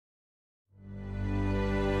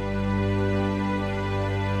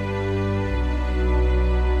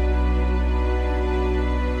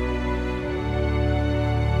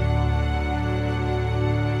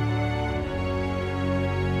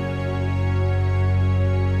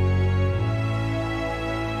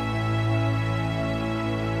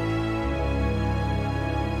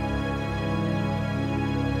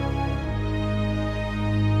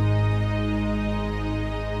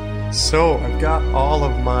So I've got all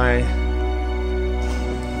of my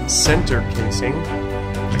center casing,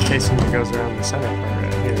 the casing that goes around the center part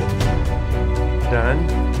right here, done,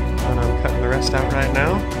 and I'm cutting the rest out right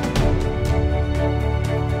now.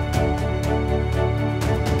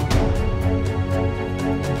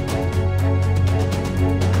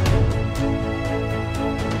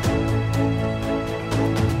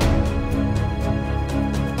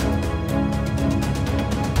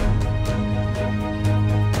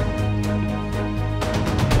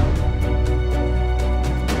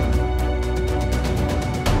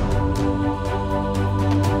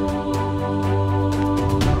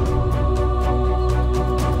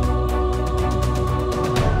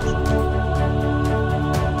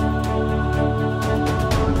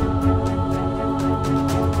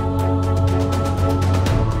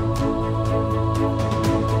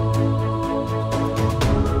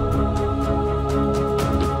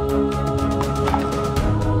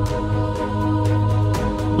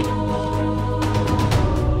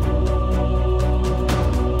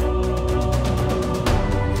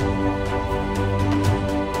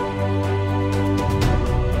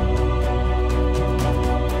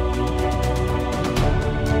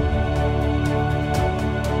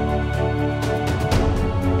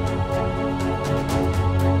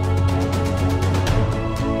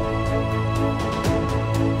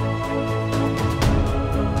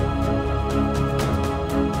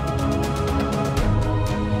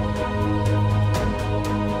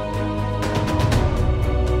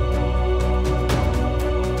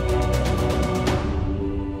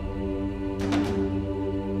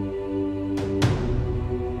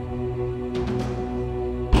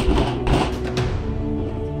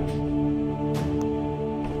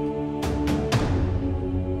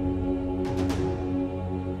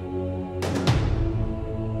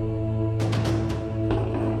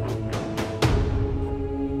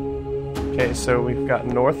 Okay, so we've got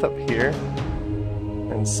north up here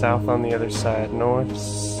and south on the other side. North,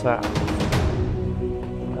 south.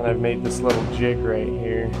 And I've made this little jig right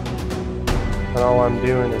here. And all I'm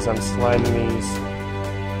doing is I'm sliding these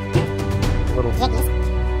little jiggies.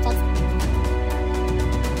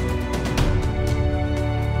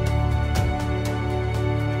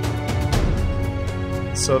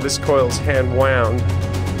 So this coil's hand wound.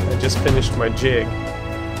 I just finished my jig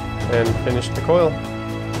and finished the coil.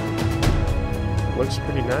 Looks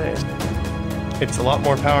pretty nice. It's a lot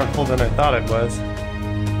more powerful than I thought it was.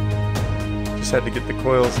 Just had to get the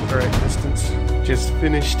coils the right distance. Just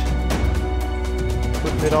finished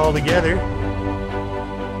putting it all together.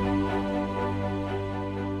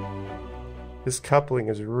 This coupling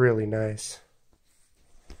is really nice.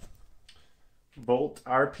 Bolt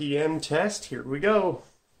RPM test, here we go.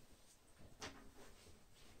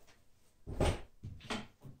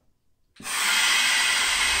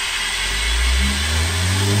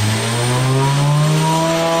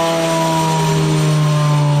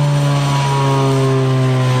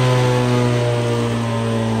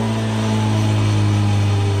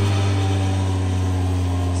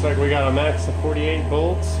 Looks like we got a max of 48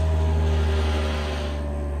 bolts.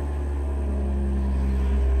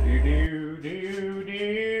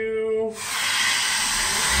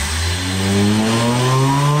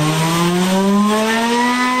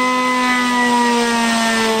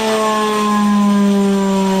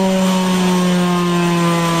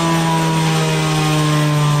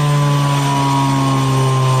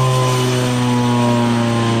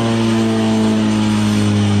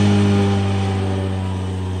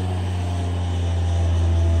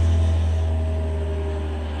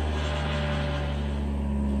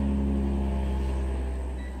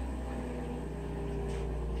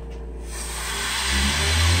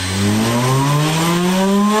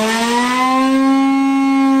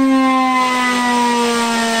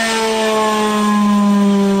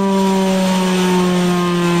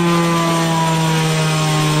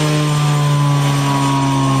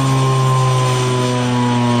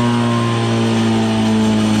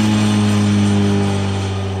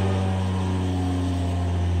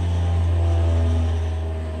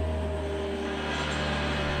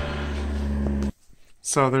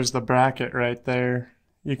 So there's the bracket right there.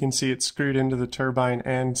 You can see it's screwed into the turbine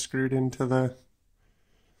and screwed into the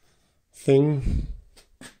thing.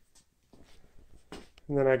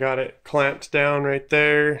 And then I got it clamped down right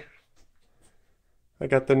there. I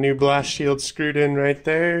got the new blast shield screwed in right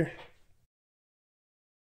there.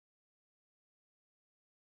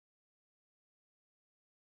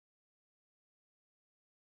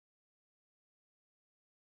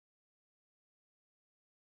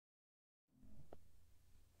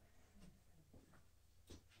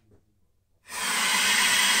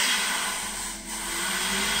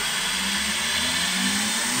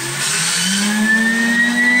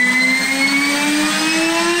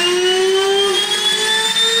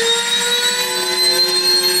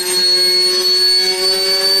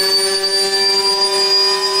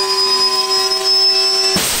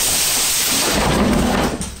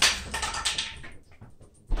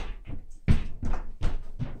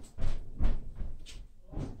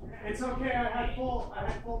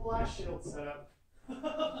 shield set up.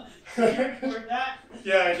 You record that?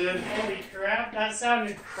 Yeah, I did. Holy crap, that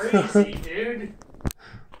sounded crazy, dude.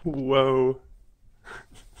 Whoa.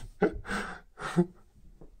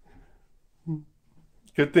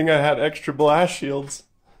 Good thing I had extra blast shields.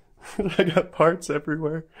 I got parts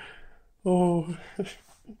everywhere. Oh.